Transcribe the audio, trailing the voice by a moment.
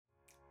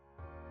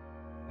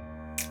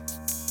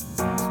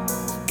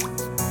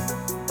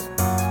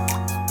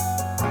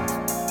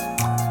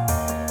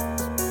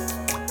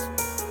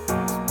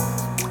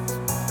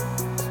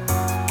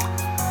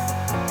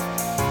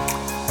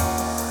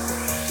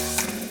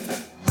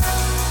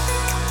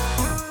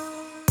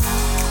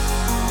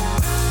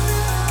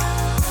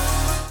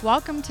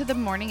Welcome to the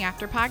Morning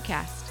After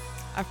Podcast,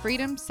 a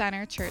Freedom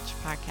Center Church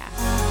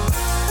podcast.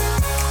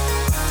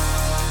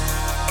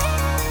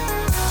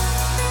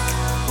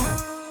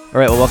 All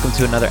right, well, welcome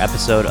to another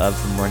episode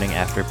of the Morning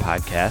After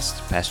Podcast.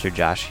 Pastor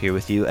Josh here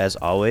with you, as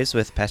always,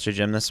 with Pastor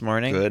Jim this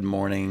morning. Good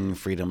morning,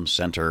 Freedom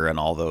Center, and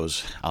all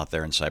those out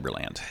there in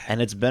Cyberland.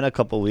 And it's been a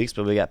couple weeks,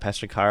 but we got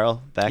Pastor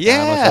Carl back on with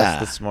us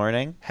this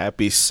morning.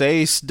 Happy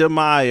 6 de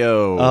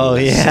Mayo. Oh,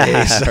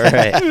 yeah. All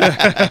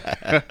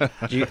right.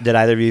 Did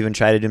either of you even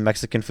try to do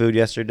Mexican food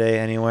yesterday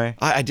anywhere?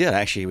 I did,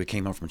 actually. We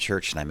came home from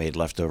church, and I made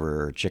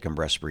leftover chicken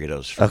breast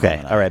burritos.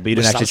 Okay, all right, but you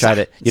didn't actually try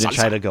to. You didn't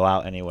try to go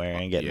out anywhere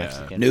and get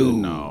Mexican food?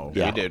 No,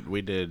 Yeah.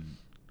 we did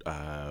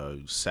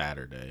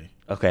Saturday,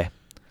 Okay.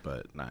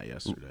 but not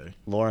yesterday.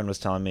 Lauren was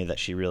telling me that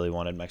she really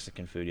wanted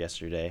Mexican food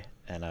yesterday,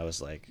 and I was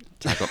like,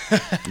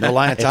 No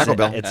line at Taco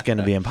Bell. It's going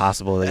to be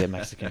impossible to get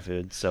Mexican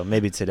food, so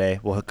maybe today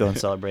we'll go and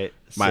celebrate.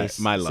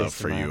 My love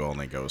for you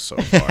only goes so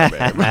far,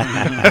 babe.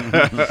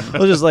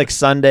 Well, just like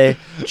Sunday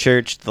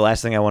church, the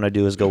last thing I want to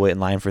do is go wait in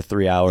line for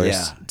 3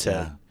 hours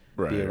to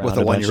Right. be around With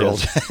a bunch of-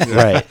 1-year-old.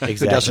 Right, exactly.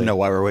 Who doesn't know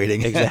why we're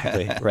waiting.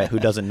 Exactly, right. Who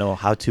doesn't know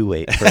how to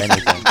wait for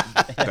anything.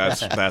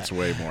 That's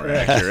way more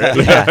accurate.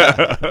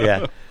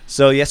 Yeah.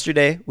 So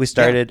yesterday we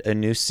started a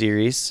new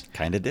series.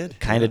 Kind of did.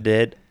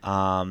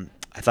 I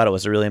thought it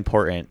was a really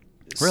important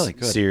Really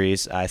good.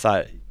 series. I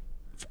thought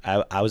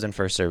I was in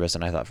first service,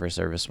 and I thought first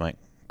service went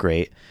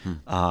great.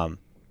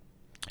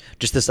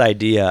 Just this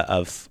idea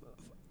of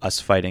us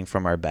fighting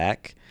from our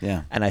back.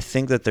 Yeah. And I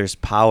think that there's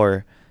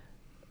power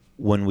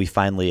when we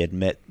finally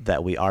admit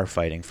that we are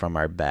fighting from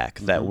our back,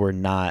 that we're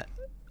not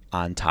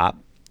on top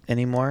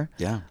anymore.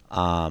 Yeah.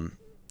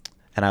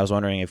 And I was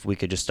wondering if we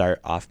could just start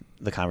off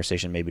the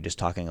conversation, maybe just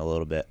talking a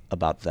little bit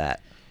about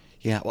that.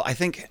 Yeah, well, I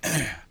think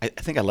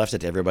I left it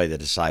to everybody to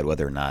decide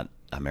whether or not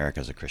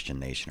America's a Christian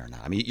nation or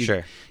not. I mean,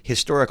 Sure.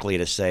 Historically,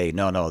 to say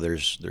no,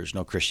 there's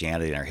no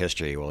Christianity in our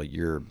history. Well,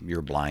 you're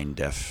blind,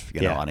 deaf,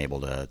 Yeah.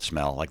 unable to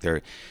smell. Like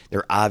there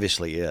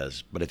obviously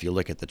is. But if you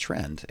look at the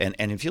trend, and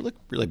if you look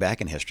really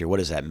back in history, what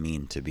does that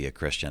mean to be a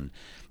Christian?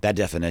 That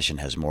definition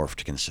has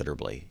morphed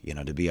considerably.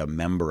 To be a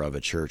member of a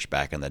church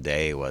back in the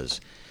day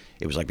was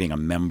like being a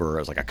member.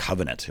 It was like a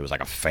covenant. It was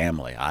like a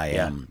family. I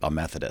am a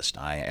Methodist.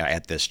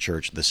 At this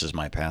church, this is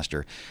my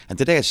pastor. And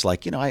today it's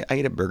like, I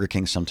eat at Burger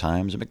King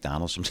sometimes, at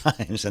McDonald's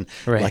sometimes, and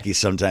Right. Lucky's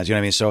sometimes. You know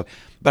what I mean? So,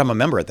 but I'm a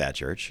member at that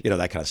church.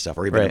 That kind of stuff.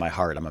 Or even Right. in my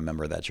heart, I'm a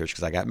member of that church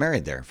because I got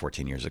married there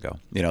 14 years ago.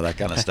 That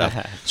kind of stuff.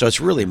 So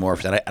it's really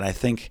morphed. And I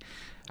think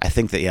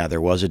that,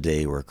 there was a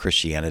day where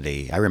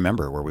Christianity, I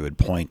remember where we would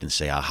point and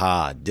say,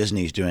 aha,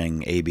 Disney's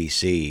doing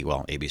ABC.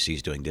 Well,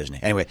 ABC's doing Disney.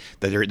 Anyway,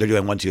 they're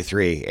doing 1, 2,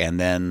 3. And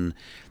then,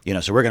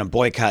 so we're going to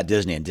boycott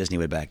Disney, and Disney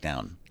would back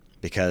down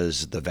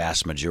because the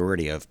vast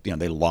majority of,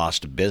 they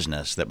lost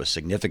business that was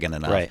significant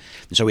enough. Right.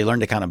 And so we learned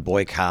to kind of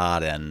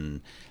boycott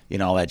and,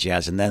 all that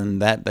jazz. And then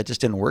that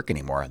just didn't work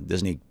anymore.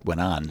 Disney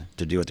went on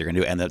to do what they're going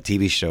to do. And the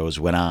TV shows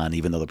went on,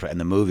 even though and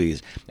the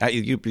movies,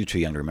 you're too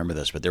young to remember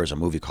this, but there was a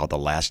movie called The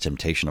Last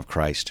Temptation of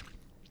Christ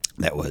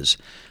that was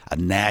a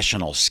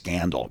national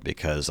scandal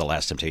because the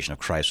last temptation of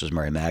Christ was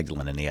Mary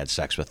Magdalene, and he had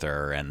sex with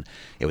her, and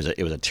it was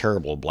a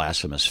terrible,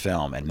 blasphemous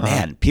film. And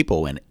man,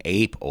 people went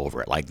ape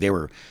over it. Like they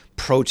were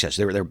protests.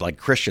 They were like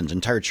Christians.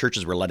 Entire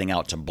churches were letting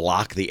out to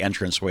block the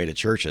entranceway to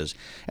churches,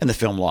 and the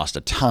film lost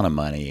a ton of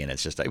money. And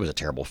it was a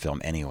terrible film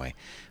anyway.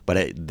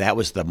 But that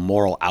was the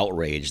moral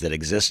outrage that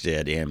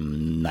existed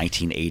in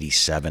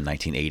 1987,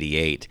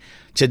 1988.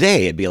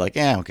 Today, it'd be like,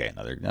 okay,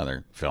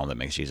 another film that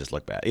makes Jesus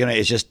look bad.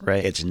 It's just,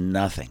 Right. It's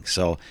nothing.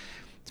 So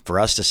for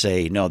us to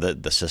say, no,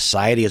 the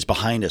society is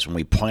behind us when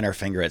we point our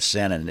finger at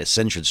sin, and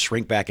sin should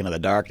shrink back into the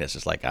darkness,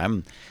 it's like,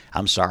 I'm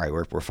sorry,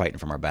 we're fighting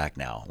from our back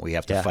now. We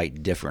have to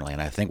fight differently.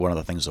 And I think one of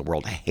the things the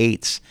world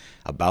hates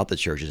about the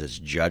church is it's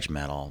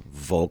judgmental,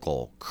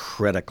 vocal,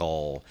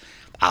 critical,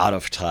 out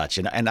of touch.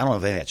 And I don't know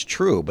if that's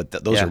true, but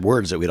those are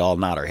words that we'd all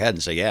nod our head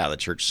and say, the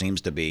church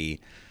seems to be,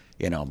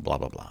 blah, blah,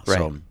 blah. Right.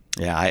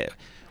 So,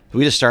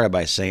 we just started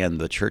by saying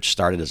the church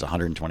started as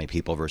 120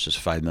 people versus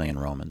 5 million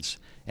Romans,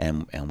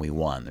 and we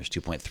won. There's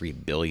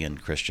 2.3 billion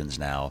Christians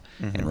now,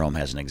 and Rome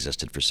hasn't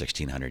existed for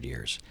 1,600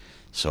 years.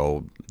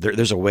 So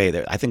there's a way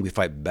that I think we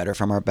fight better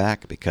from our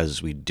back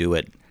because we do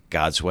it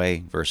God's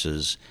way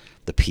versus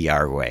the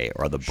PR way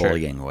or the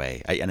bullying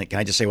way. And can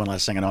I just say one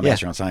last thing? I know I'm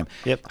answering on time.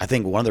 Yep. I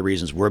think one of the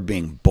reasons we're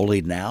being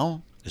bullied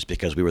now is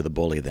because we were the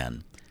bully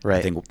then. Right.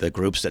 I think the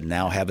groups that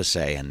now have a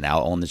say and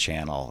now own the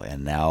channel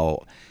and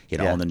now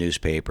own the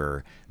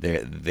newspaper,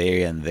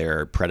 they and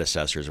their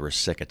predecessors were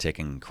sick of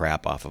taking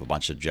crap off of a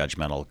bunch of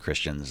judgmental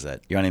Christians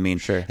that, you know what I mean?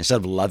 Sure. Instead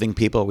of loving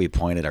people, we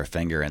pointed our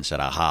finger and said,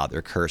 aha,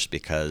 they're cursed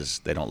because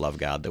they don't love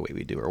God the way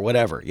we do or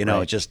whatever. Right.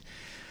 It just,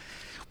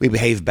 we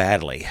behave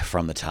badly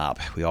from the top.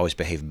 We always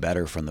behave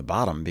better from the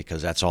bottom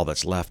because that's all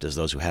that's left is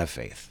those who have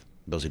faith.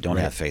 Those who don't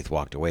have faith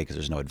walked away because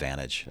there's no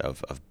advantage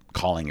of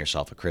calling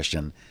yourself a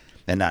Christian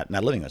and not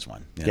living as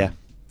one. Yeah,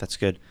 that's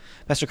good.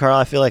 Pastor Carl,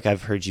 I feel like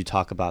I've heard you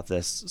talk about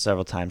this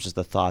several times, just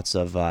the thoughts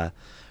of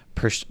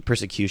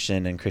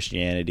persecution and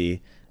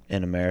Christianity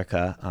in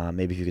America.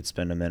 Maybe if you could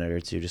spend a minute or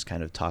two just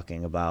kind of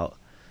talking about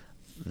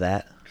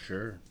that?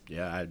 Sure.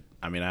 Yeah.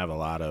 I mean, I have a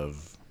lot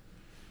of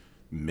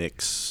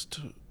mixed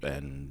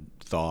and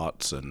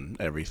thoughts and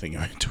everything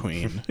in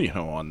between,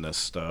 on this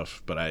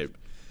stuff. But I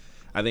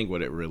think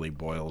what it really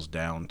boils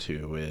down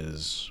to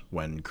is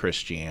when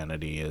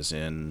Christianity is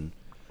in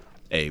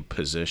a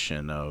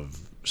position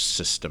of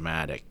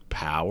systematic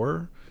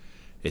power,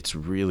 it's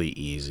really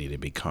easy to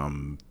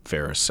become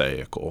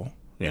pharisaical.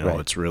 Right.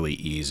 It's really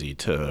easy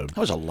to. That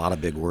was a lot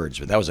of big words,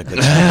 but that was a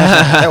good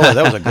sentence.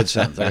 that was a good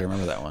sentence. I can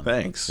remember that one.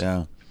 Thanks.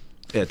 Yeah.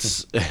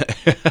 It's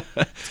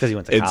because you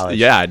went to college.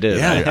 Yeah, I did.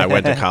 Yeah. I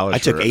went to college. I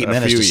took for 8 a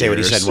minutes few to say what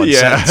he years. said one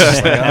Yeah. sentence.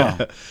 It's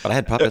like, but I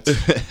had puppets.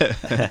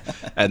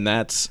 And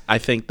I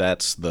think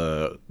that's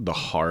the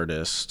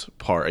hardest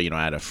part.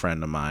 I had a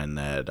friend of mine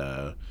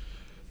that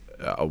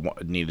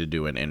needed to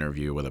do an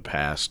interview with a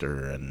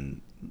pastor,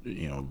 and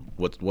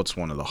what's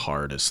one of the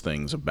hardest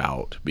things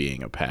about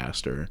being a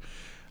pastor?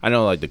 I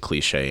know, like, the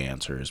cliche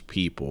answer is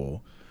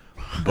people,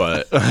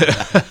 but one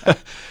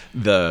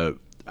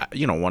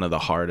of the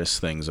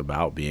hardest things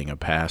about being a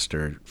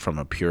pastor from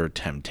a pure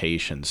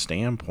temptation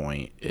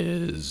standpoint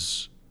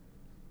is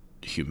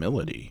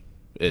humility.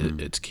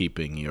 It's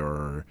keeping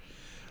your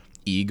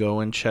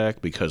ego in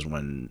check, because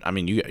you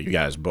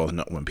guys both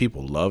know, when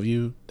people love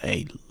you,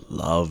 they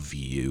love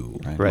you.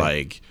 Right.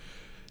 Like,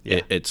 Yeah.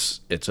 it's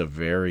a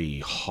very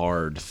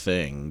hard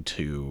thing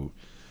to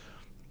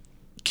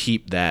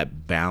keep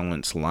that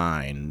balance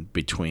line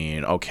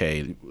between,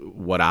 okay,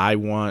 what I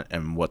want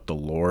and what the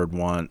Lord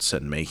wants,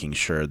 and making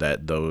sure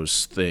that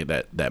those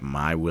that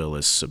my will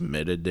is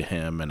submitted to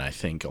Him. And I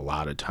think a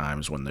lot of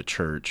times when the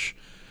church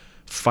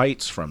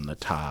fights from the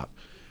top,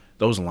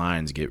 those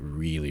lines get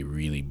really,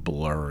 really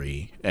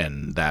blurry,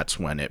 and that's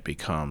when it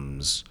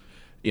becomes,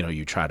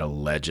 you try to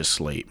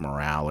legislate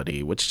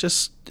morality, which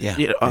just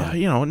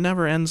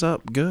never ends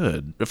up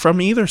good from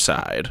either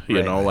side.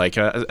 Right. Like,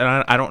 and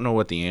I don't know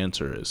what the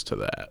answer is to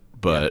that,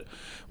 but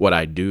what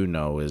I do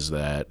know is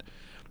that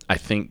I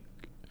think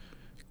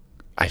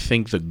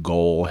the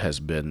goal has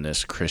been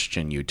this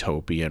Christian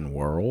utopian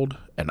world,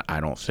 and I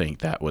don't think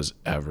that was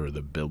ever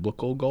the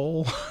biblical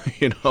goal.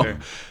 Sure.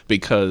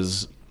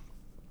 Because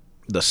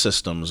the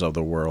systems of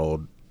the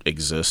world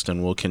exist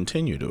and will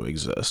continue to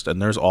exist,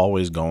 and there's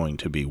always going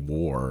to be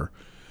war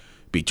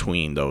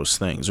between those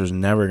things. There's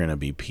never going to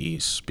be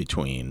peace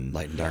between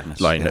Light and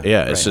darkness.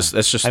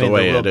 It's just the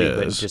way it there will be,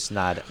 but is. just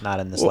not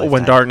in this Well, lifetime.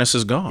 when darkness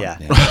is gone. Yeah.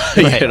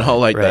 Right.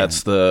 Right.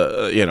 That's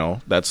the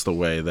that's the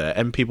way that,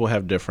 and people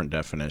have different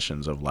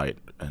definitions of light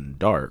and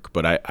dark,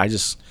 but I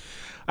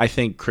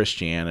think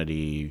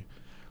Christianity,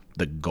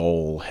 the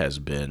goal has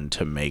been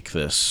to make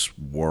this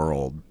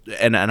world,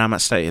 and I'm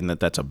not saying that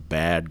that's a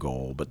bad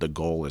goal, but the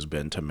goal has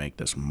been to make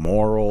this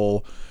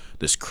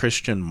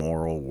Christian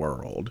moral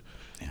world.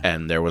 Yeah.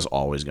 And there was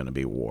always going to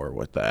be war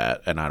with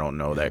that, and I don't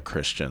know that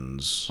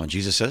Christians. When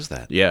Jesus says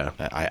that,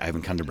 I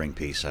haven't come to bring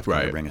peace. I've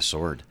come to bring a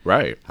sword.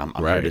 Right. I'm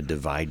here to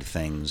divide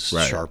things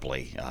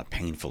sharply,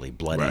 painfully,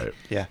 bloody. Right.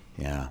 Yeah.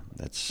 Yeah,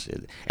 that's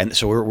it. And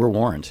so we're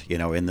warned.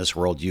 In this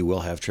world you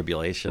will have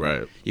tribulation.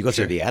 Right. You go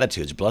through the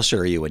Beatitudes. Blessed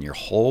are you when your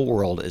whole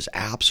world is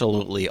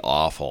absolutely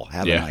awful.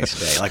 Have a nice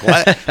day. Like,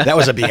 what? That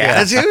was a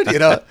beatitude.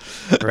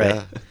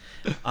 Right.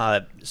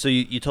 So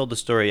you told the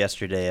story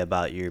yesterday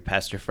about your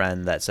pastor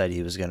friend that said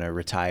he was going to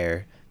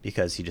retire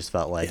because he just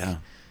felt like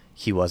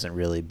he wasn't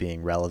really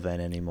being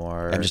relevant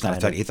anymore. And just not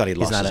effective. He thought he'd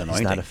lost his anointing.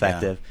 He's not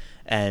effective.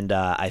 Yeah. And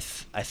I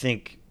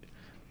think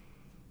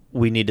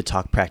we need to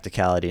talk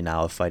practicality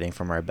now of fighting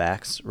from our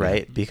backs,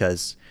 right? Yeah.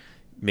 Because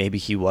maybe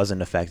he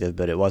wasn't effective,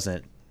 but it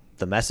wasn't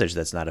the message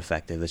that's not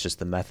effective. It's just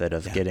the method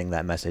of getting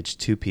that message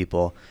to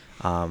people.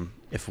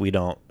 If we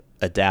don't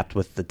adapt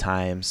with the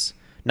times,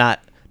 not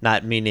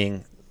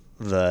meaning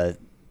the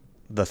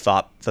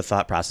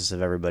thought process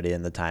of everybody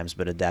in the times,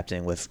 but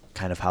adapting with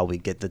kind of how we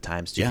get the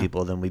times to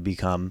people, then we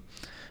become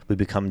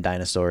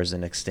dinosaurs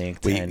and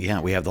extinct.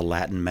 We have the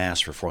Latin Mass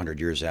for 400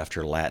 years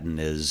after Latin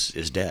is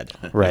dead.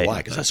 Right. Why?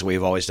 Because that's the way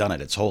we've always done it.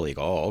 It's holy. You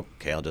go, oh,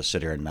 okay, I'll just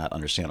sit here and not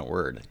understand a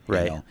word.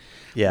 Right.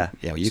 Yeah.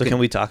 So can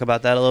we talk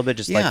about that a little bit?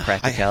 Just like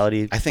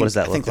practicality. I think, what does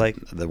that look like?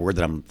 The word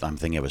that I'm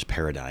thinking of is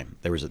paradigm.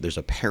 There's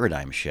a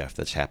paradigm shift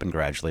that's happened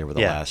gradually over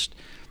the last,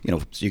 so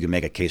you can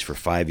make a case for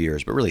 5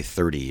 years, but really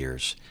 30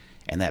 years.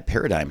 And that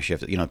paradigm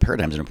shift,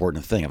 paradigm is an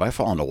important thing. If I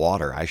fall into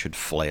water, I should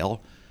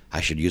flail. I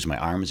should use my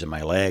arms and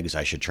my legs.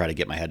 I should try to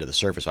get my head to the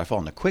surface. If I fall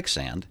into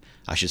quicksand,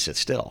 I should sit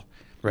still.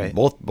 Right.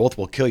 Both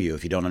will kill you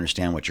if you don't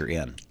understand what you're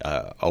in.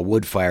 A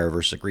wood fire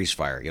versus a grease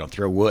fire.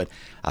 Throw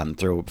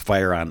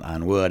fire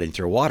on wood and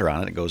throw water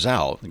on it, it goes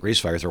out. The grease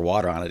fire, throw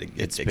water on it,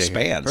 it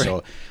expands. Right.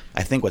 So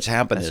I think what's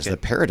happened is the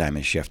paradigm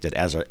has shifted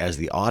as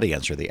the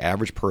audience or the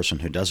average person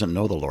who doesn't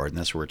know the Lord, and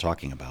that's what we're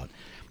talking about.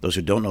 Those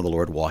who don't know the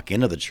Lord walk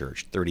into the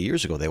church. 30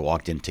 years ago, they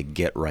walked in to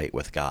get right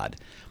with God.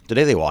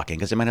 today they walk in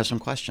because they might have some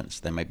questions.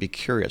 They might be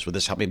curious. Would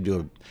this help me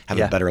have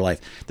Yeah. a better life?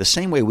 The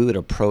same way we would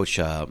approach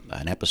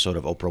an episode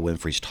of Oprah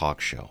Winfrey's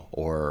talk show,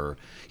 or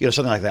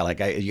something like that. Like,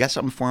 you got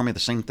something for me? The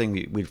same thing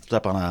we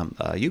flip up on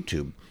a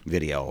YouTube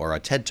video or a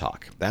TED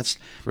Talk. That's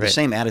the Right.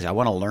 same attitude. I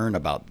want to learn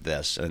about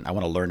this, and I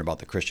want to learn about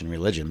the Christian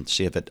religion,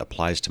 see if it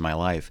applies to my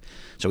life.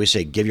 So we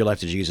say, give your life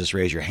to Jesus,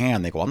 raise your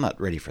hand. They go, well, I'm not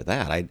ready for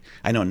that.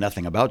 I know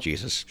nothing about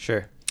Jesus.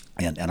 Sure.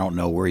 And I don't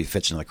know where he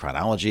fits into the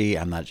chronology.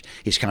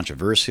 He's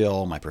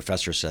controversial. My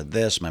professor said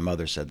this. My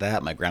mother said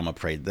that. My grandma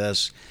prayed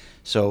this.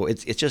 So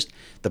it's just,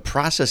 the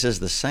process is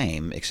the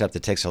same, except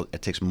it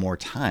takes more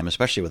time,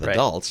 especially with Right.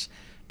 adults,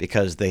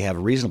 because they have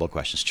reasonable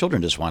questions.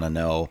 Children just want to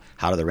know,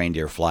 how do the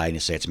reindeer fly? And you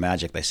say it's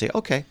magic. They say,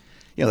 okay.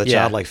 The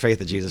Yeah. childlike faith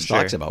that Jesus Sure.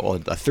 talks about. Well,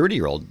 a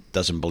 30-year-old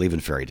doesn't believe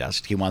in fairy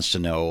dust. He wants to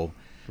know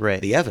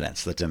Right. the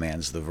evidence that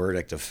demands the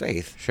verdict of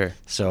faith. Sure.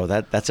 So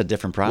that's a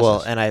different process.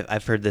 Well, and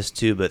I've heard this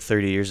too, but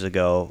 30 years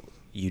ago,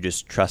 you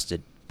just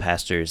trusted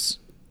pastors.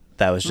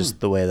 That was just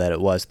the way that it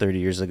was 30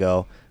 years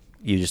ago.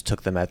 You just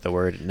took them at the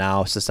word.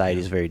 Now society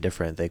is very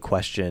different. They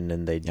question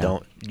and they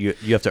don't. You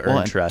have to earn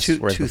and trust, two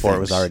whereas before it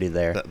was things. already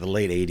there. The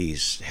late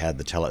 80s had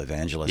the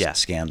televangelist Yeah.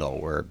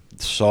 scandal where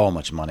so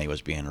much money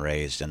was being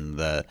raised, and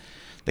the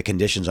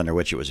conditions under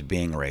which it was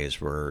being raised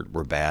were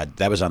bad.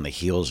 That was on the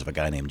heels of a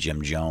guy named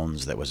Jim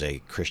Jones that was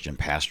a Christian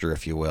pastor,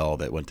 if you will,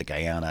 that went to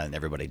Guyana and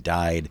everybody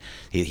died.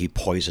 He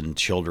poisoned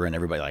children.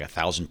 Everybody, like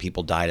 1,000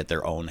 people died at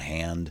their own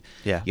hand.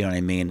 Yeah. You know what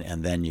I mean?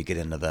 And then you get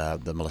into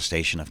the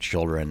molestation of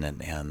children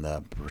and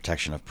the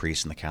protection of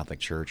priests in the Catholic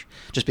Church.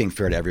 Just being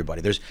fair to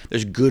everybody.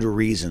 There's good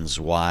reasons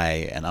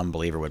why an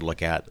unbeliever would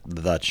look at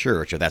the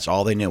church, if that's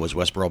all they knew was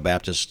Westboro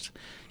Baptist,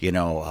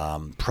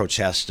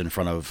 protest in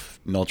front of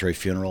military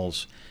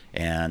funerals,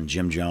 and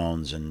Jim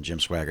Jones and Jim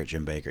Swaggart,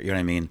 Jim Baker. You know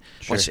what I mean?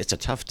 Sure. Well, it's a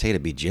tough day to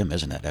be Jim,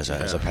 isn't it? As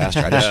a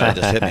pastor, it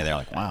just hit me there.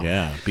 Like, wow.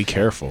 Yeah, be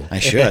careful. I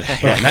should.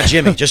 Yeah, not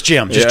Jimmy, just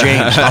Jim, just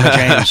James,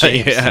 Papa James.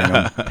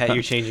 Yeah. Pat,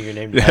 you're changing your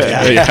name.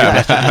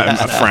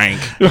 I'm Frank.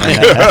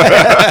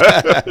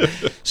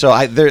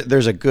 So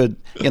there's a good,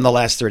 in the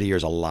last 30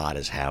 years, a lot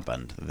has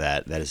happened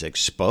that is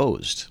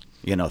exposed.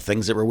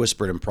 Things that were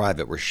whispered in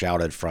private were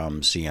shouted from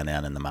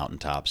CNN and the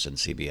mountaintops and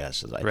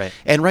CBS. Right.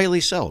 And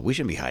rightly so. We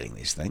shouldn't be hiding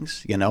these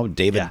things.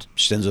 David Yeah.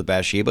 sins with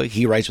Bathsheba.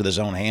 He writes with his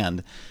own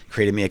hand,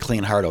 created me a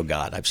clean heart, O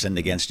God. I've sinned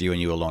against you and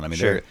you alone. I mean,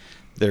 Sure.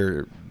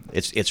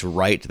 it's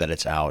right that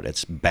it's out.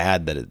 It's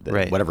bad that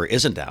Right. whatever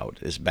isn't out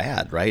is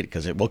bad, right?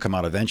 Because it will come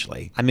out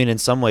eventually. I mean, in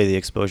some way, the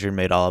exposure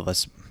made all of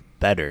us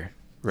better,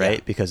 right?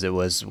 Yeah. Because it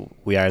was,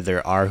 we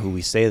either are who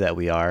we say that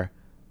we are,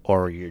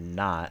 or you're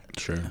not.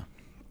 Sure.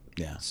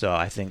 Yeah. So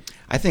I think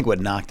what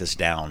knocked us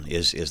down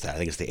is that I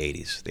think it's the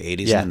 80s,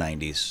 Yeah. and the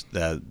 90s,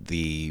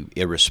 the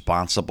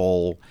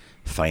irresponsible,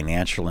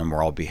 financial,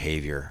 immoral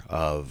behavior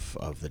of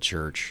the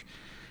church.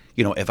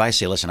 If I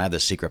say, listen, I have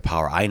this secret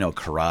power, I know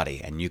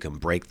karate, and you can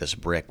break this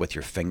brick with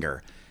your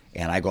finger,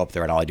 and I go up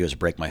there and all I do is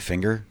break my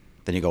finger,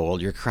 then you go,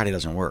 well, your karate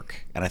doesn't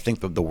work. And I think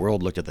that the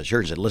world looked at the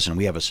church and said, listen,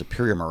 we have a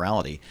superior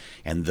morality,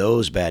 and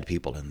those bad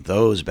people, and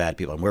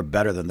we're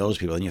better than those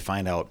people. And you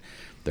find out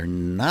they're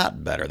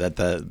not better, that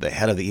the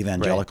head of the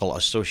Evangelical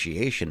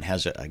Association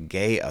has a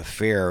gay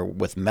affair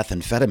with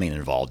methamphetamine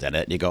involved in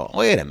it. And you go,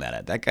 wait a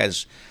minute, that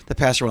guy's the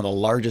pastor of one of the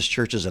largest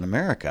churches in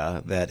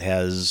America that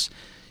has,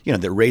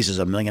 that raises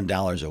 $1 million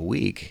a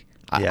week.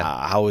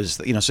 Yeah. How is,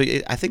 so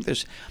I think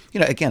there's,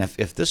 again,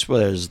 if this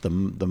was the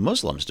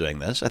Muslims doing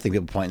this, I think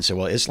people point and say,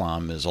 well,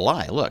 Islam is a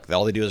lie. Look,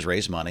 all they do is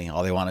raise money.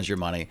 All they want is your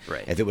money.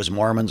 Right. If it was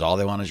Mormons, all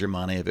they want is your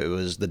money. If it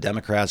was the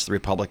Democrats, the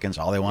Republicans,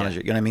 all they want is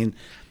your, you know what I mean?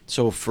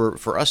 So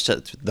for us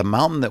the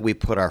mountain that we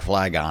put our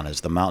flag on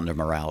is the mountain of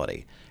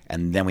morality.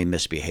 And then we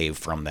misbehave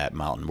from that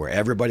mountain where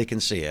everybody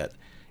can see it.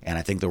 And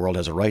I think the world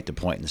has a right to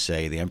point and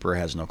say the emperor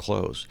has no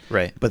clothes.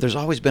 Right. But there's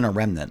always been a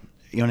remnant.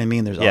 You know what I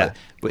mean? There's Yeah.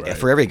 always,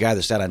 for every guy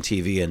that sat on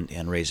TV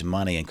and raised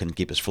money and couldn't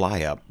keep his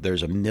fly up,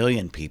 there's 1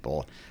 million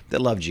people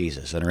that love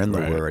Jesus and are in the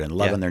Right. Word and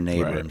loving Yeah. their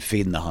neighbor Right. and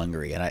feeding the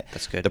hungry. And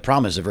That's good. The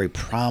problem is the very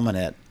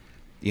prominent,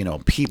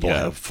 people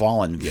Yeah. have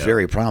fallen Yeah.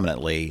 very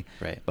prominently.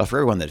 Right. But for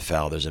everyone that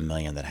fell, there's 1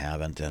 million that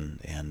haven't, and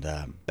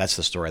that's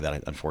the story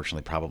that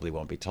unfortunately probably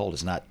won't be told.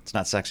 It's not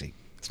sexy.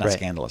 It's not Right.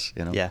 scandalous.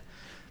 Yeah.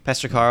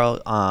 Pastor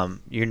Carl,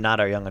 you're not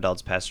our young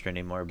adults pastor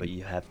anymore, but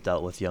you have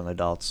dealt with young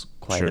adults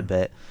quite Sure. a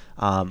bit.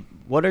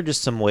 What are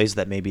just some ways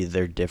that maybe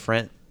they're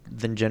different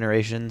than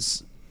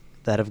generations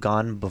that have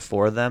gone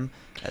before them?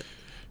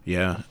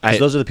 Yeah. 'Cause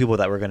those are the people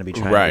that we're going to be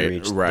trying Right, to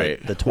reach,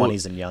 right. the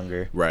 20s and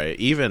younger. Right.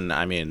 Even,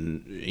 I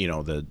mean,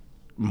 the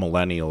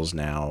millennials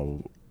now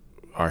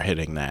are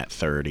hitting that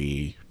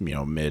 30,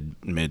 mid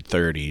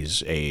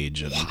 30s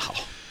age. And Wow.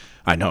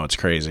 I know, it's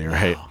crazy,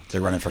 right? Wow.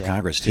 They're running for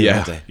Congress too, Yeah,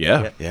 aren't they?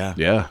 yeah, Yeah.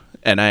 yeah.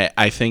 And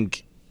I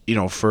think,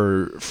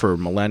 for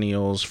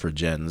millennials, for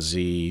Gen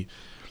Z,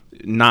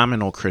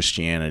 nominal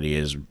Christianity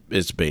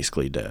is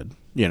basically dead.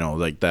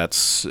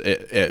 That's,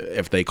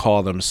 if they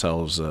call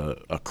themselves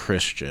a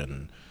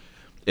Christian,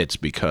 it's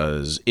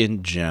because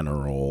in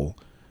general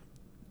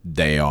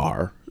they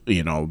are,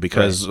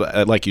 because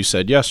like you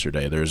said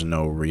yesterday, there's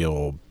no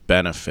real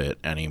benefit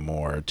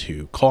anymore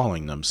to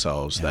calling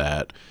themselves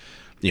that.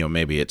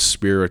 Maybe it's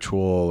spiritual,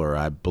 or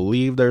I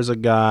believe there's a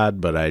God,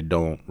 but I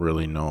don't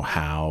really know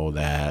how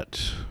that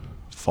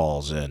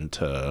falls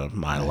into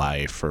my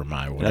life or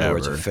my whatever. In other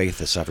words, a faith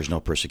that suffers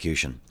no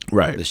persecution.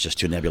 Right. It's just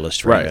too nebulous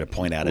for anybody to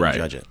point at it and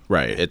judge it.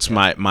 Right. It's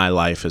my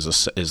life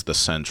is the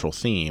central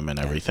theme, and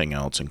everything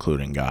else,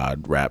 including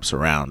God, wraps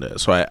around it.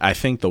 So I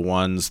think the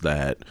ones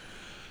that,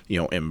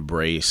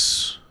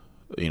 embrace,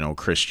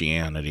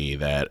 Christianity,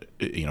 that,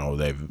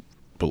 they've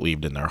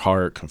believed in their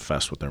heart,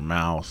 confessed with their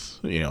mouth,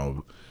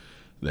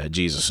 that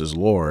Jesus is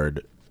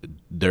Lord,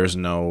 there's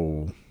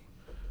no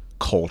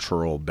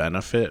cultural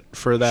benefit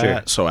for that.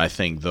 Sure. So I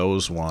think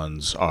those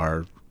ones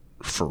are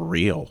for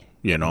real,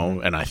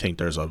 and I think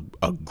there's a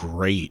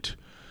great,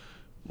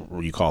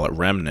 you call it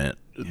remnant,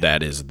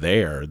 that is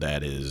there,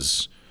 that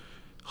is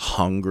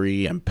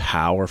hungry and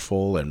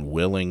powerful and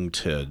willing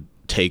to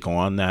take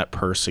on that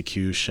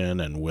persecution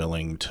and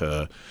willing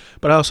to,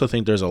 but I also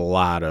think there's a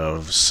lot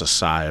of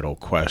societal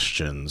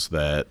questions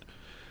that,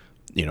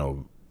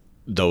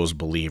 those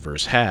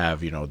believers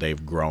have.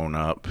 They've grown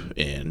up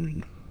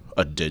in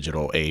a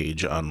digital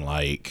age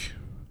unlike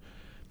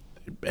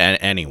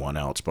anyone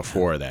else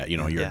before that.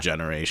 Your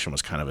generation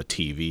was kind of a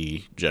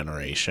TV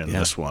generation.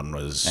 This one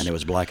was, and it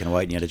was black and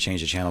white, and you had to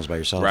change the channels by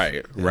yourself.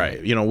 Right.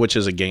 Which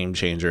is a game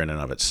changer in and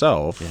of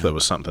itself. That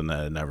was something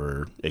that had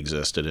never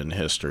existed in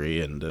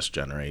history, and this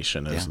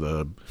generation is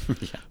the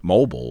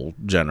mobile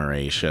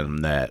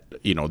generation. That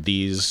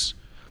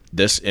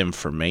this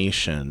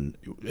information,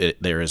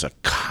 there is a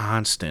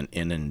constant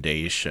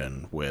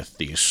inundation with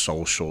these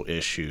social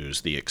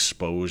issues. The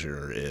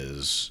exposure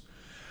is,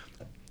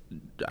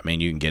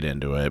 you can get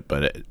into it,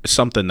 but it's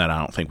something that I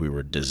don't think we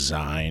were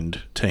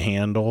designed to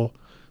handle.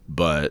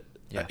 But,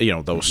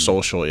 those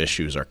social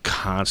issues are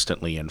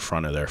constantly in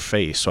front of their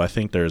face. So I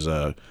think there's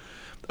a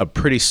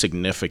pretty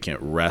significant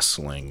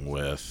wrestling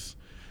with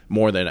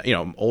more than,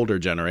 older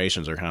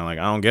generations are kind of like,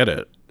 I don't get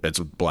it. It's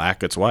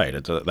black, it's white.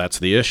 That's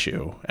the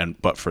issue.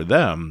 But for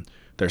them,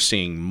 they're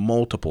seeing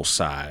multiple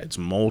sides,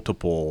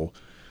 multiple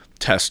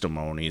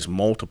testimonies,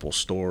 multiple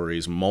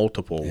stories,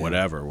 multiple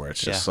whatever, where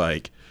it's just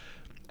like,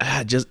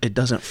 it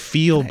doesn't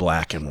feel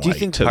black and white. Do you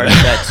think to part them.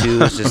 of that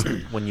too is just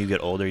when you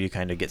get older, you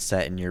kind of get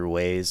set in your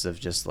ways of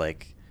just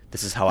like,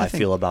 this is how I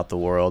feel about the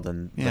world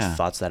and the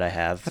thoughts that I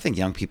have? I think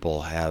young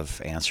people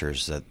have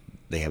answers that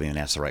they haven't even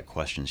asked the right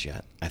questions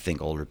yet. I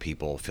think older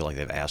people feel like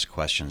they've asked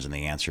questions, and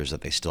the answers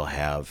that they still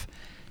have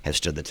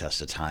stood the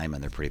test of time,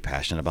 and they're pretty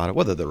passionate about it.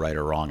 Whether they're right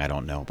or wrong, I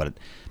don't know, but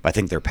I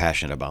think they're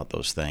passionate about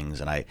those things.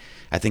 And I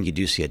think you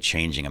do see it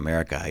changing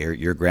America.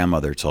 Your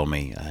grandmother told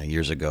me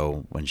years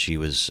ago when she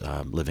was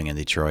living in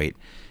Detroit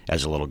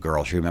as a little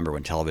girl, she remembered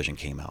when television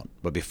came out.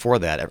 But before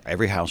that,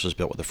 every house was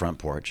built with a front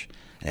porch.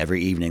 And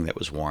every evening that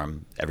was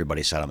warm,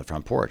 everybody sat on the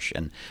front porch.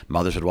 And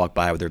mothers would walk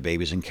by with their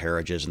babies in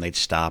carriages, and they'd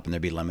stop, and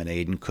there'd be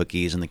lemonade and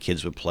cookies, and the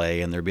kids would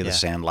play, and there'd be the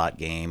Sandlot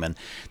game. And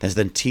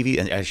then TV,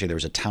 and actually there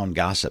was a town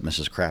gossip,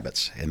 Mrs.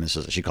 Kravitz. And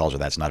she calls her,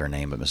 that's not her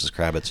name, but Mrs.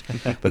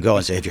 Kravitz would go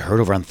and say, have you heard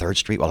over on 3rd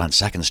Street? Well, on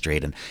 2nd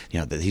Street, and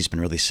that he's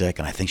been really sick,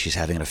 and I think she's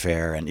having an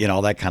affair, and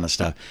all that kind of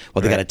stuff.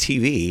 Well, they got a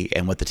TV,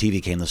 and with the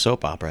TV came the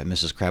soap opera, and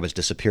Mrs. Kravitz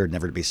disappeared,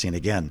 never to be seen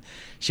again.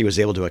 She was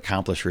able to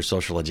accomplish her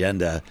social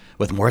agenda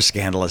with more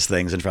scandalous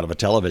things in front of a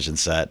television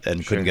set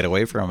and couldn't get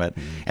away from it.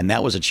 Mm-hmm. And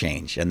that was a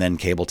change. And then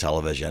cable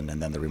television,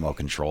 and then the remote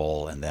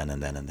control, and then.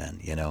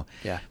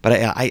 Yeah. But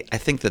I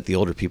think that the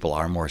older people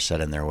are more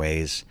set in their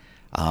ways.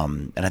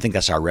 And I think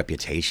that's our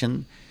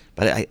reputation.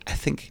 But I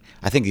think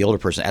the older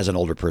person, as an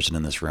older person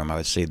in this room, I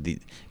would say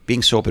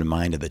being so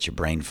open-minded that your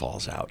brain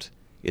falls out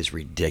is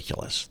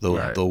ridiculous.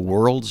 The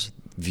world's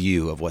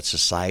view of what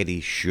society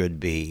should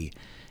be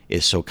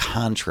is so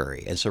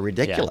contrary and so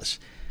ridiculous.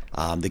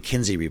 The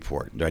Kinsey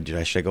report.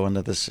 Should I go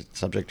into this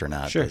subject or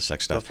not? Sure, the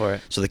sex stuff. go for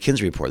it. So the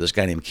Kinsey report, this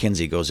guy named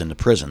Kinsey goes into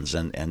prisons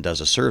and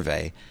does a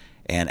survey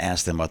and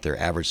asks them what their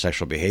average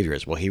sexual behavior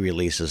is. Well, he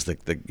releases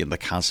the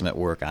consummate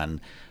work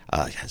on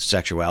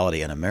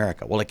sexuality in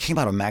America. Well, it came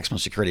out of maximum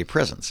security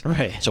prisons.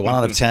 Right. So 1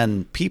 out of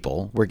 10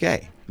 people were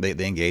gay.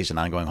 They engaged in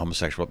ongoing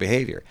homosexual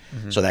behavior.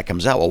 Mm-hmm. So that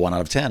comes out, 1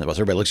 out of 10. Well,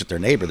 everybody looks at their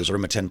neighbor. There's a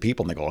room of 10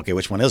 people, and they go, okay,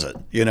 which one is it?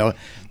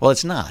 Well,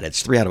 it's not.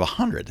 It's 3 out of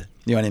 100.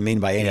 You know what I mean?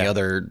 By any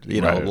other,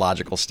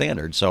 logical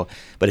standard. So,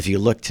 but if you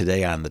look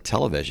today on the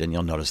television,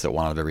 you'll notice that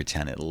 1 out of every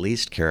 10 at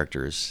least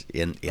characters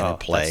in a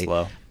play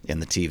in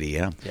the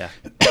TV. Yeah.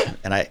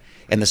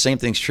 And the same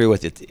thing's true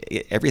with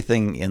it.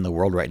 Everything in the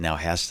world right now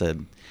has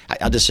to.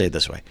 I'll just say it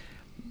this way: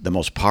 the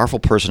most powerful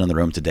person in the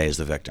room today is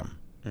the victim,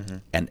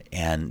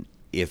 and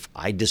if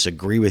I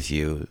disagree with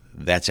you,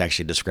 that's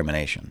actually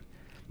discrimination.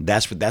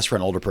 That's for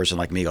an older person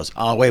like me goes,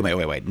 oh,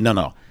 wait.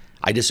 No.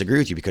 I disagree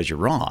with you because you're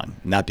wrong,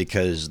 not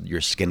because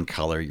your skin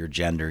color, your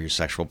gender, your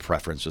sexual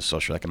preference, your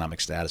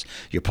socioeconomic status,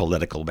 your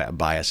political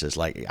biases.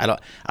 Like, I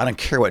don't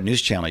care what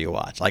news channel you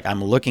watch. Like,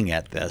 I'm looking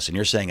at this and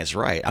you're saying it's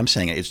right. I'm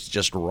saying it's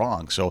just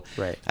wrong. So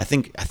I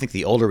think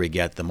the older we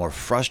get, the more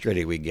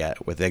frustrated we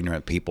get with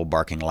ignorant people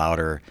barking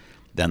louder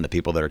than the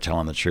people that are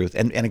telling the truth.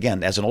 And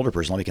again, as an older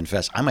person, let me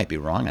confess, I might be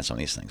wrong on some of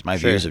these things. My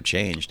views have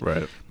changed,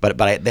 Right. But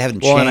they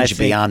haven't Well, and I changed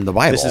think beyond the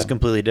Bible. This is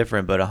completely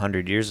different, but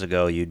 100 years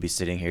ago, you'd be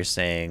sitting here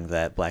saying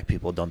that black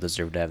people don't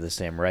deserve to have the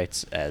same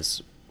rights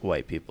as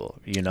white people.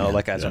 You know, Yeah.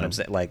 like that's what I'm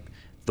saying. Like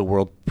the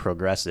world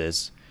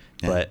progresses,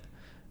 Yeah. but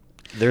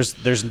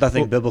there's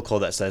nothing biblical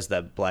that says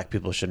that black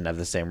people shouldn't have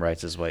the same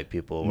rights as white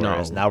people.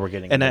 Whereas now we're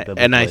getting into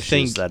biblical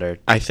issues that are.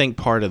 I think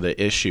part of the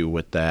issue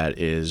with that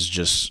is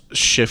just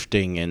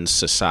shifting in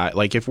society.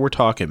 Like if we're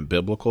talking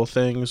biblical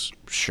things,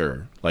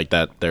 sure, like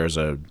that there's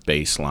a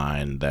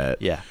baseline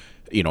that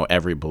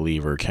every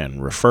believer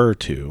can refer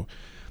to,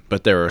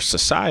 but there are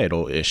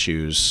societal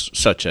issues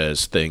such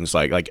as things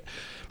like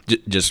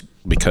just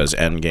because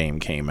Endgame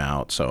came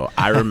out, so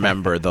I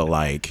remember the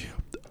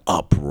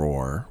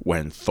uproar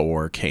when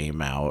Thor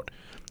came out,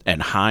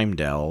 and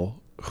Heimdall,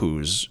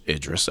 who's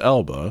Idris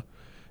Elba,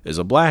 is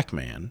a black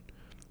man.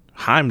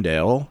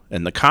 Heimdall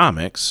in the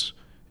comics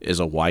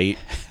is a white,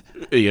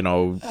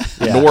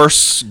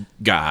 Norse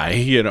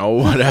guy,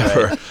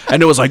 whatever. Right.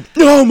 And it was like,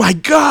 oh my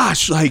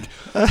gosh, like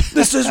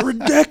this is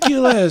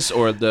ridiculous.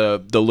 Or the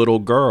little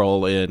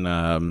girl in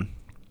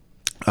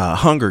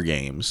Hunger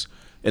Games.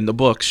 In the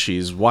books,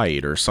 she's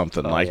white or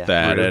something like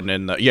that. Rue.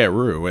 And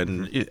Rue.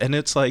 And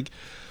it's like,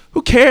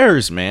 who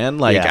cares, man?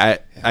 Like,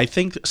 I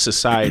think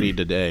society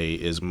today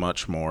is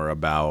much more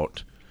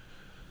about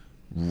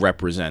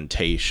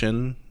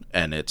representation,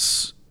 and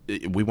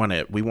we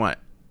want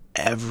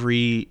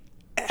every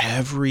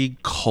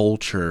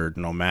culture,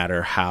 no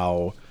matter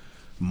how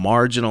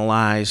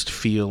marginalized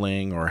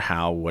feeling or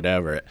how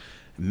whatever,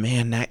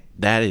 man,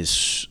 that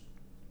is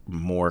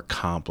more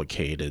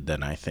complicated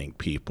than I think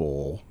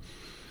people,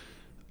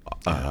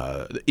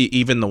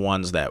 even the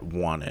ones that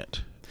want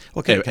it.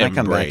 Well, can I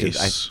come back to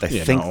I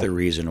think the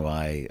reason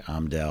why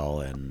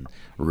Amdel and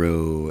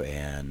Rue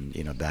and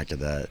back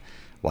to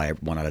why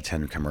 1 out of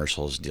 10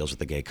 commercials deals with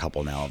a gay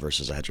couple now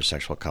versus a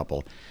heterosexual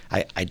couple,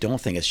 I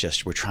don't think it's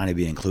just we're trying to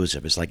be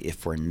inclusive. It's like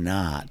if we're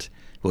not,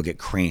 we'll get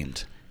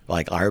creamed.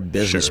 Like our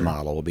business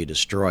model will be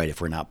destroyed if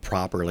we're not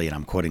properly, and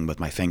I'm quoting with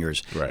my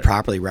fingers,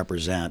 properly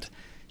represent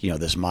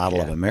this model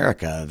of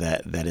America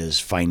that is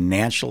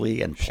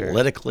financially and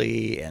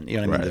politically and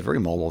they're very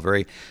mobile,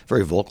 very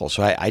very vocal.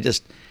 So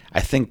I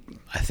think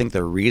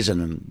the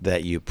reason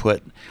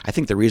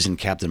the reason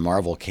Captain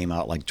Marvel came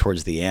out like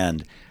towards the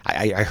end,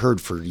 I heard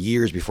for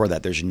years before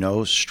that there's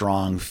no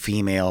strong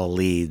female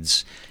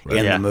leads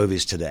in the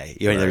movies today.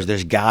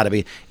 There's got to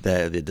be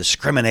the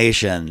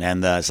discrimination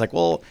and it's like,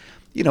 well,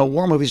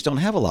 war movies don't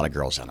have a lot of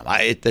girls in them.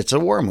 It's a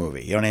war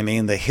movie. You know what I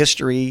mean? The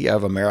history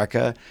of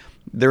America.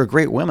 There were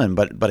great women,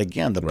 but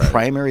again, the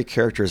primary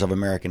characters of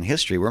American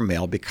history were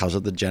male because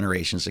of the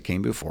generations that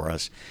came before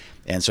us.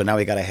 And so now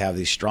we got to have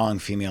these strong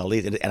female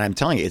leads. And I'm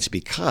telling you, it's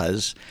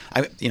because,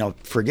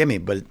 forgive me,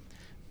 but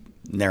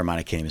never mind,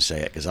 I can't even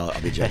say it because I'll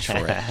be judged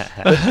for it.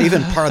 But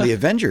even part of the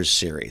Avengers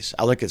series,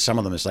 I look at some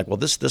of them, it's like, well,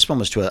 this one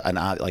was to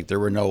like there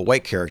were no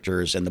white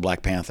characters in the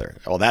Black Panther.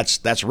 Well, that's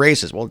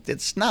racist. Well,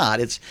 it's not.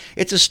 It's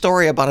a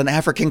story about an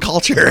African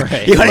culture.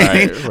 Right, you know what I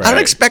mean? Right. I don't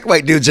expect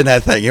white dudes in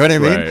that thing. You know what I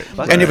mean?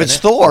 Right, and if it's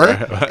Thor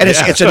and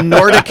it's a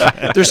Nordic,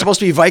 there's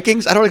supposed to be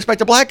Vikings. I don't expect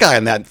a black guy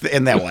in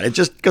that one. It's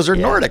just because they're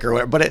Nordic or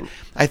whatever.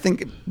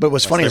 But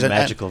what's funny is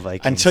magical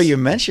Vikings. Until you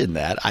mentioned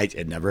that,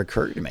 it never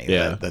occurred to me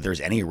that there's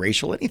any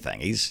racial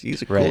anything.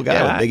 He's a cool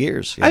guy with big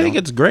ears. I think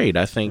it's great.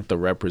 I think the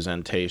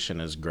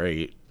representation is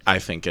great. I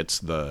think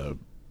it's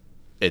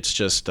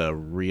just a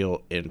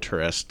real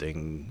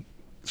interesting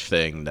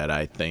thing that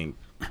I think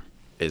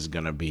is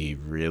going to be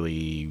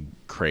really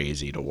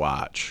crazy to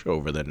watch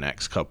over the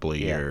next couple of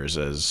years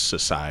as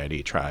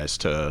society tries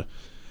to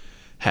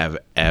have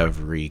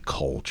every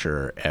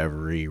culture,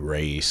 every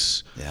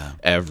race,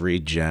 every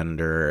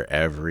gender,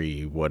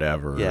 every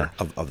whatever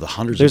of the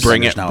hundreds of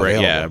genders now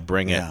available.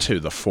 Bring it to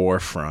the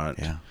forefront.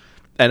 Yeah.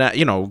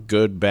 And,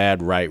 good,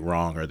 bad, right,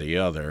 wrong, or the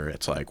other.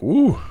 It's like,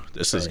 woo,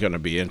 this is going to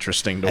be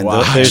interesting to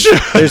watch.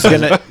 There's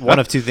going to one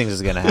of two things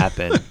is going to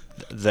happen.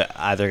 They're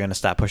either going to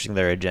stop pushing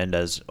their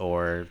agendas,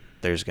 or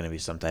there's going to be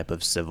some type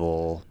of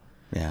civil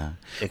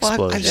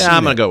explosion.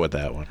 I'm going to go with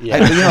that one.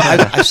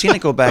 Yeah. I've seen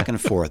it go back and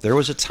forth. There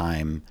was a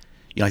time,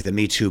 like the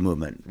Me Too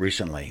movement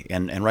recently,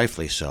 and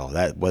rightfully so.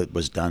 That what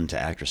was done to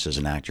actresses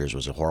and actors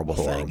was a horrible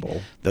thing.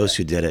 Those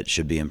who did it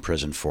should be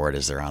imprisoned for it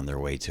as they're on their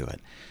way to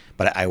it.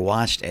 But I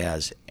watched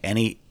as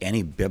any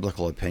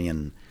biblical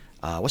opinion.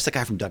 What's the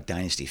guy from Duck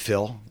Dynasty?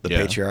 Phil, the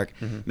patriarch,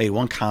 made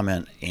one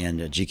comment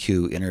in a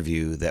GQ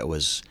interview that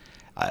was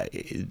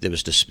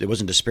it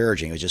wasn't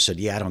disparaging. It was just said,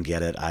 "Yeah, I don't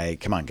get it.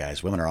 Come on,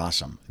 guys, women are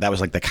awesome." That was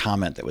like the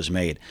comment that was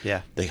made.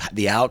 Yeah.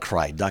 The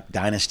outcry, Duck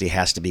Dynasty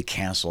has to be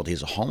canceled.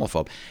 He's a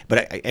homophobe.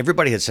 But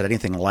everybody had said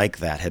anything like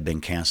that had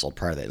been canceled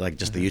prior to that. Like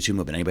just the YouTube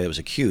movement. Anybody that was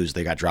accused,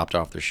 they got dropped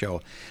off their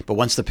show. But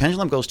once the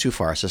pendulum goes too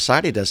far,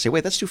 society does say,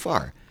 "Wait, that's too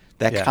far."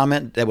 That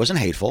comment that wasn't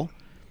hateful.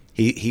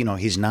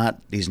 He's not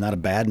a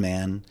bad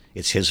man.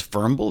 It's his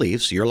firm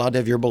beliefs. You're allowed to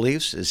have your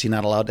beliefs. Is he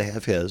not allowed to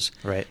have his?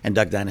 Right. And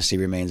Duck Dynasty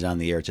remains on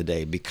the air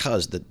today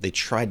because they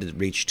tried to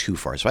reach too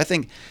far. So I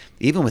think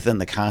even within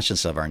the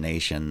conscience of our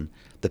nation,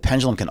 the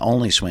pendulum can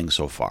only swing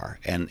so far,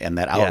 and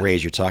that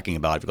outrage you're talking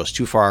about, if it goes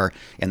too far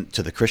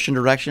into the Christian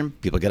direction,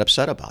 people get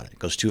upset about it. It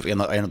goes too in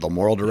the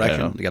moral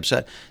direction, they get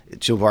upset.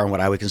 Too far in what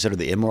I would consider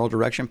the immoral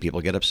direction, people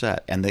get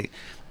upset, and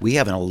we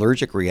have an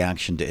allergic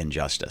reaction to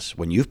injustice.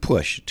 When you've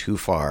pushed too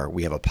far,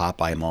 we have a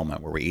Popeye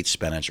moment where we eat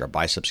spinach, our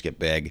biceps get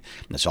big,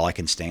 and that's all I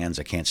can't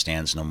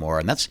stand no more.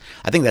 And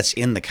I think that's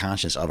in the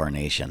conscience of our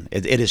nation.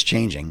 It is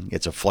changing.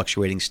 It's a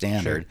fluctuating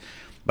standard,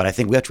 but I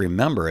think we have to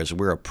remember as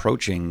we're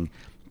approaching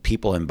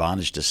people in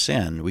bondage to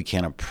sin, we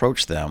can't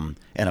approach them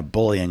in a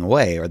bullying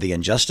way, or the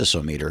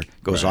injustice-o-meter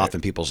goes off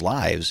in people's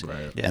lives,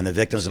 and the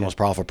victim is the most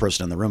powerful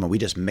person in the room, and we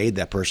just made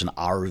that person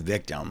our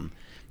victim.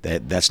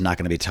 That's not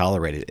going to be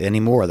tolerated any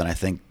more than I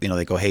think.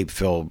 They go, "Hey,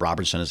 Phil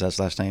Robertson, is that his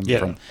last name?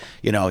 Yeah.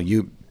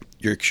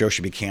 Your show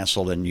should be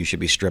canceled and you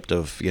should be stripped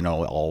of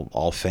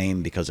all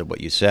fame because of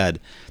what you said."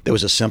 There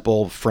was a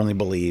simple, firmly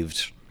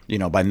believed,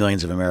 by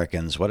millions of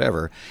Americans,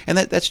 whatever, and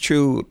that's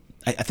true.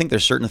 I think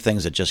there's certain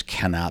things that just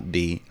cannot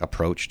be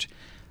approached.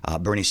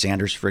 Bernie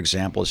Sanders, for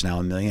example, is now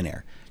a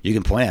millionaire. You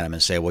can point at him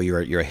and say, "Well,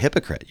 you're a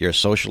hypocrite. You're a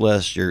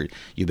socialist.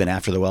 You've been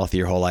after the wealthy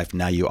your whole life.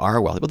 Now you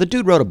are wealthy." Well, the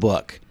dude wrote a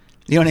book.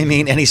 You know what I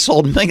mean? And he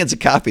sold millions of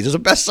copies. It was a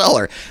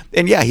bestseller.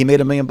 And yeah, he made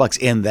 $1 million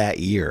in that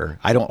year.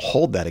 I don't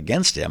hold that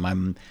against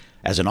him.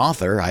 As an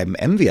author, I'm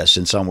envious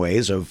in some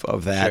ways of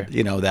that,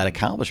 that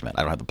accomplishment.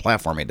 I don't have the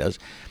platform he does,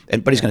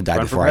 but he's going to die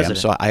before I am,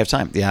 so I have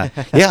time. Yeah.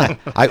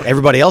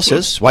 Everybody else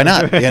is. Why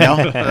not?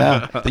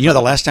 Yeah.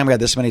 The last time we had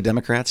this many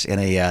Democrats in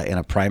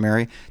a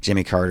primary,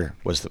 Jimmy Carter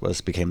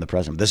became the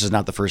president. This is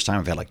not the first time.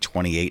 We've had like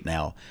 28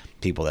 now.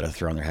 People that have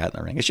thrown their hat in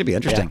the ring. It should be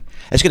interesting.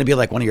 Yeah. It's going to be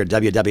like one of your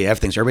WWF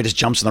things. Everybody just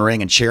jumps in the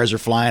ring and chairs are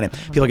flying and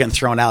people are getting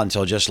thrown out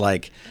until just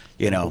like,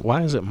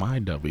 Why is it my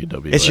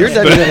WWF? It's your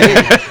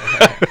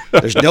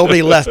WWE. There's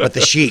nobody left but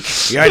the Sheik.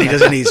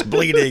 He's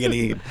bleeding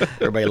and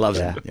everybody loves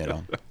him.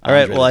 All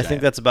right. Well, I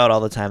think that's about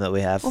all the time that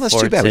we have. Well,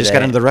 that's too bad. We just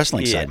got into the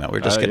wrestling segment.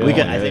 We're just getting.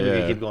 I think we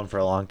could keep going for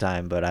a long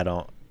time, but I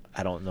don't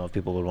know if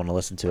people would want to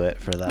listen to it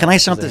for that. Can I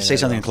say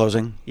something in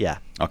closing? Yeah.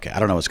 Okay. I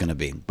don't know what it's going to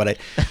be, but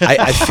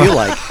I feel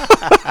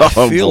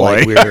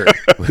like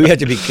we have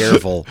to be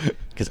careful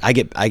because I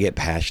get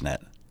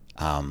passionate.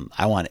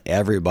 I want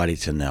everybody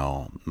to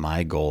know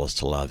my goal is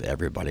to love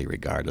everybody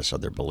regardless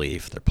of their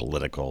belief, their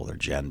political, their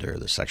gender,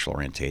 their sexual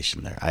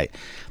orientation. I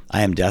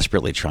am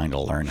desperately trying to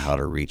learn how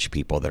to reach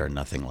people that are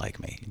nothing like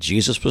me.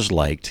 Jesus was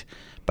liked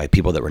by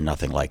people that were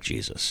nothing like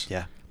Jesus.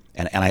 Yeah.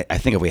 And I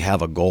think if we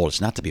have a goal,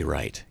 it's not to be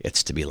right,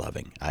 it's to be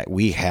loving.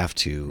 We have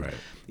to,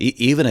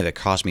 even if it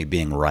costs me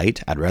being right,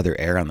 I'd rather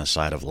err on the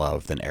side of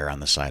love than err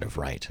on the side of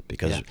right.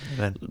 Because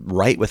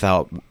right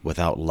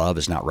without love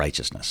is not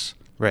righteousness.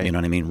 Right. You know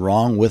what I mean?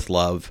 Wrong with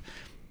love,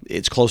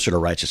 it's closer to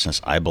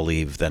righteousness, I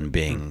believe, than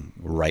being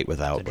right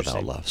without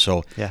love.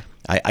 So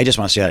I just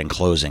want to say that in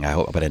closing. I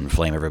hope I didn't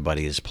inflame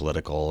everybody's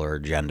political or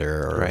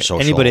gender or social.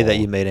 Anybody that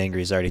you made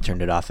angry has already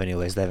turned it off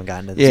anyways. They haven't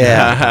gotten to this.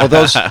 Yeah.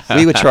 Well,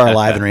 we would try our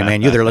live and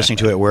remain. They're listening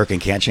to it at work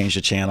and can't change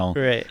the channel.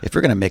 Right. If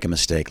we're going to make a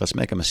mistake, let's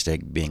make a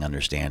mistake being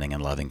understanding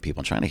and loving people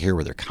and trying to hear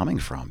where they're coming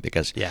from.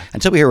 Because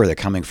until we hear where they're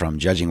coming from,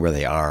 judging where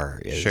they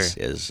are is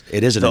an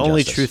injustice. The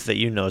only truth that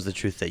you know is the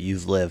truth that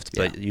you've lived,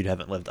 but you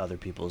haven't lived other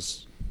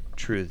people's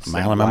truths.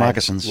 Mile in my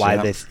moccasins. Why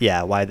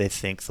they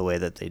think the way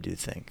that they do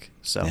think.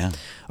 So,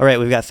 all right,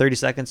 we've got 30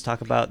 seconds to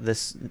talk about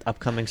this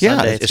upcoming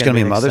Sunday. It's going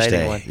to be Mother's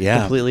Day. One.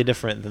 Completely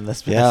different than this.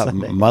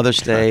 Sunday. Mother's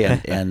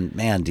Day, and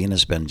man,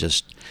 Dina's been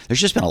there's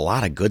just been a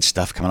lot of good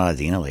stuff coming out of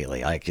Dina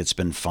lately. Like it's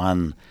been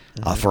fun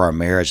for our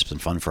marriage. It's been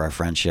fun for our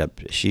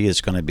friendship. She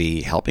is going to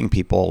be helping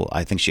people.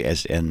 I think she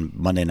is. And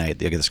Monday night,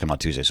 this come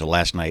out Tuesday. So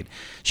last night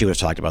she would have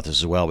talked about this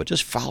as well. But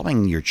just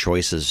following your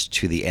choices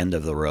to the end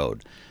of the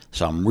road.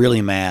 So I'm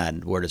really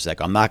mad. Where does that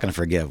go? I'm not going to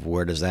forgive.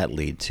 Where does that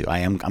lead to?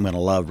 I'm going to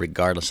love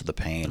regardless of the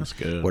pain. That's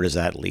good. Where does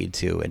that lead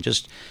to? And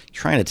just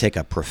trying to take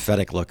a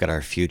prophetic look at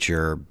our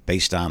future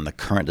based on the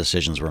current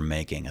decisions we're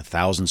making.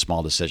 1,000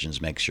 small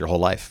decisions makes your whole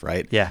life,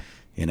 right? Yeah.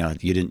 You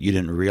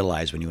didn't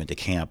realize when you went to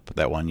camp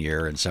that one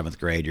year in 7th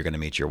grade you're going to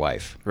meet your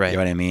wife. Right. You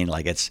know what I mean?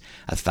 Like it's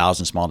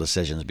 1,000 small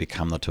decisions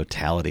become the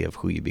totality of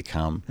who you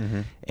become.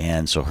 Mm-hmm.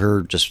 And so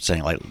her just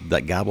saying like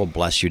that God will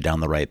bless you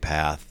down the right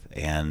path,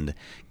 and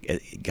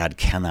God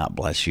cannot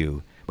bless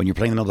you when you're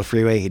playing in the middle of the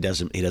freeway. He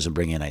doesn't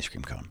bring you an ice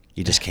cream cone.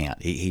 You just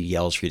can't. He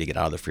yells for you to get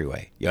out of the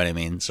freeway. You know what I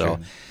mean? So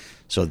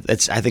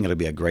I think it'll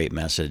be a great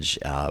message,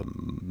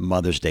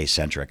 Mother's Day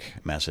centric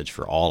message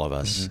for all of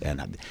us. Mm-hmm.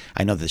 And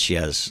I know that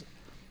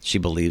she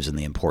believes in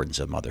the importance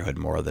of motherhood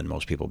more than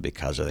most people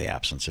because of the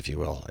absence, if you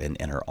will,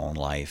 in her own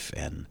life.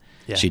 And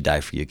she'd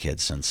die for you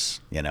kids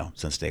since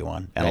day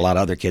one. And a lot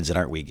of other kids that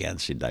aren't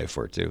weekends, she'd die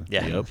for too.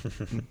 Yeah. Yep.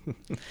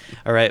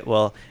 All right.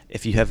 Well,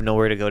 if you have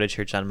nowhere to go to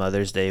church on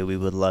Mother's Day, we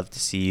would love to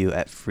see you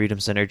at Freedom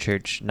Center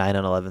Church, 9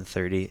 and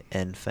 1130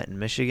 in Fenton,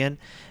 Michigan.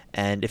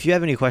 And if you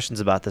have any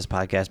questions about this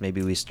podcast,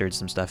 maybe we stirred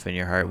some stuff in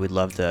your heart, we'd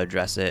love to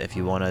address it. If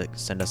you want to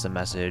send us a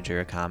message or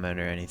a comment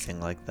or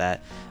anything like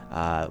that,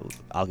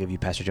 I'll give you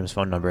Pastor Jim's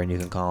phone number and you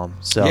can call him.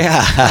 So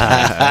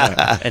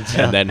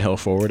And then he'll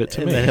forward it to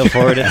me. And then he'll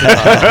forward it to me.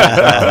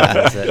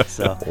 That's it.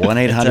 So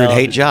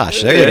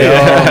 1-800-HATE-JOSH. There you go.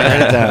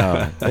 Write it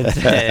down.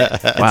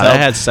 Wow, that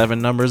had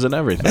 7 numbers and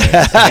everything.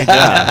 Hey,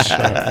 Josh. All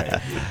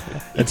right.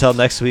 Until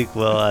next week,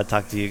 we'll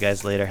talk to you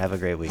guys later. Have a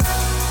great week.